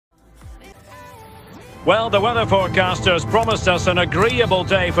Well, the weather forecasters promised us an agreeable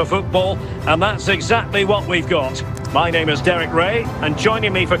day for football, and that's exactly what we've got. My name is Derek Ray, and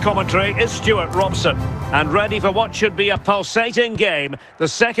joining me for commentary is Stuart Robson. And ready for what should be a pulsating game, the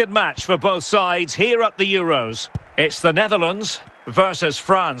second match for both sides here at the Euros. It's the Netherlands versus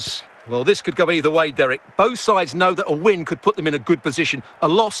France. Well, this could go either way, Derek. Both sides know that a win could put them in a good position. A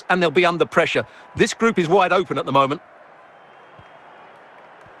loss and they'll be under pressure. This group is wide open at the moment.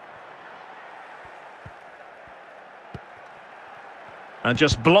 And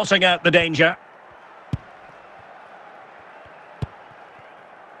just blotting out the danger.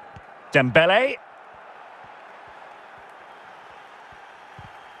 Dembele.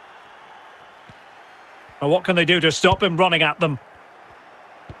 Well, what can they do to stop him running at them?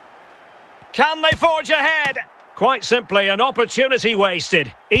 Can they forge ahead? Quite simply, an opportunity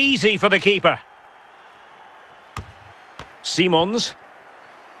wasted. Easy for the keeper. Simons.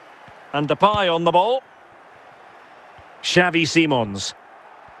 And Depay on the ball. Xavi Simons.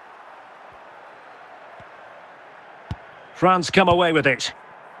 France come away with it.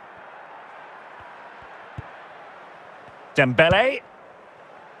 Dembele.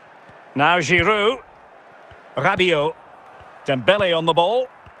 Now Giroud. Rabiot. Dembele on the ball.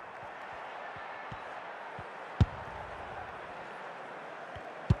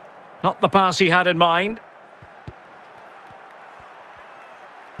 Not the pass he had in mind.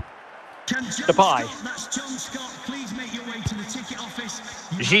 Depay.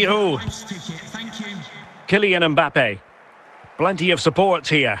 Giroud. Kylian Mbappe. Plenty of support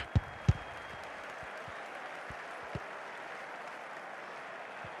here.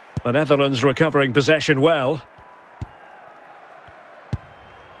 The Netherlands recovering possession well.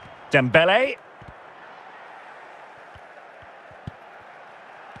 Dembele.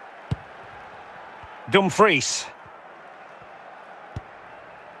 Dumfries.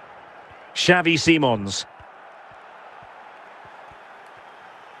 Xavi Simons.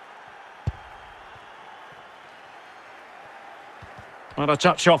 Well, a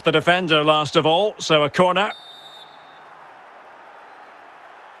touch off the defender last of all, so a corner.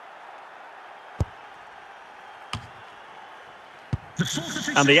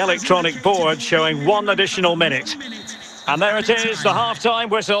 And the electronic board showing 1 additional minute. And there it is, the half-time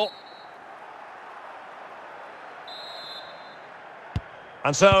whistle.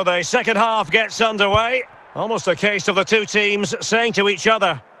 And so the second half gets underway. Almost a case of the two teams saying to each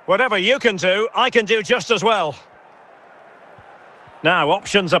other, whatever you can do, I can do just as well. Now,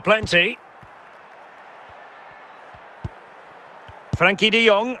 options are plenty. Frankie de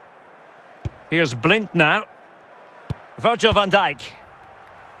Jong. Here's Blind now. Virgil van Dijk.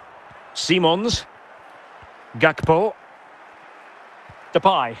 Simons. Gakpo.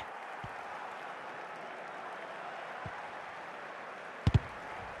 Depay.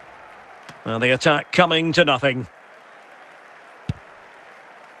 Well, the attack coming to nothing.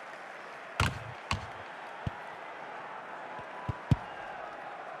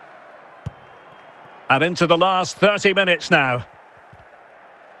 And into the last 30 minutes now.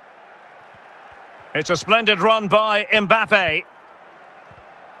 It's a splendid run by Mbappe.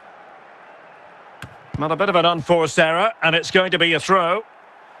 Not a bit of an unforced error, and it's going to be a throw.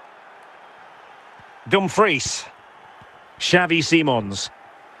 Dumfries. Xavi Simons.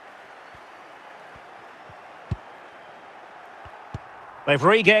 They've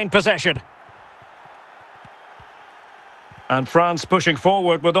regained possession. And France pushing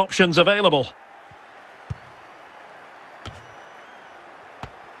forward with options available.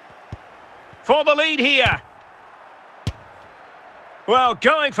 For the lead here. Well,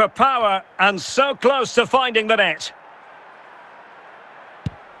 going for power and so close to finding the net.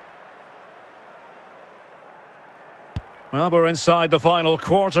 Well, we're inside the final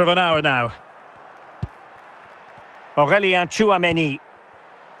quarter of an hour now. Aurélien Tchouameni.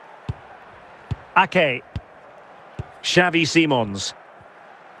 Ake. Xavi Simons.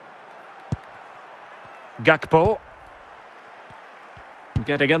 Gakpo.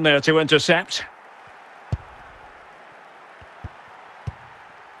 Getting in there to intercept.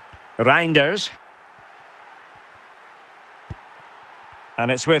 Reinders. And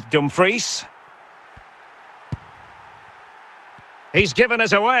it's with Dumfries. He's given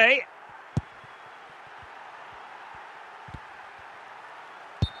us away.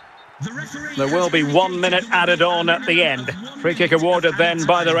 There will be 1 minute added on at the end. Free kick awarded then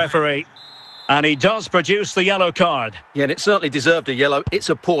by the referee. And he does produce the yellow card. Yeah, and it certainly deserved a yellow. It's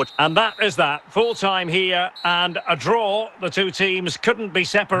a poor. And that is that. Full time here and a draw. The two teams couldn't be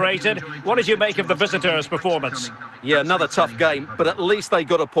separated. What did you make of the visitors' performance? Yeah, another tough game, but at least they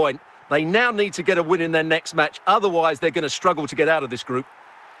got a point. They now need to get a win in their next match. Otherwise, they're going to struggle to get out of this group.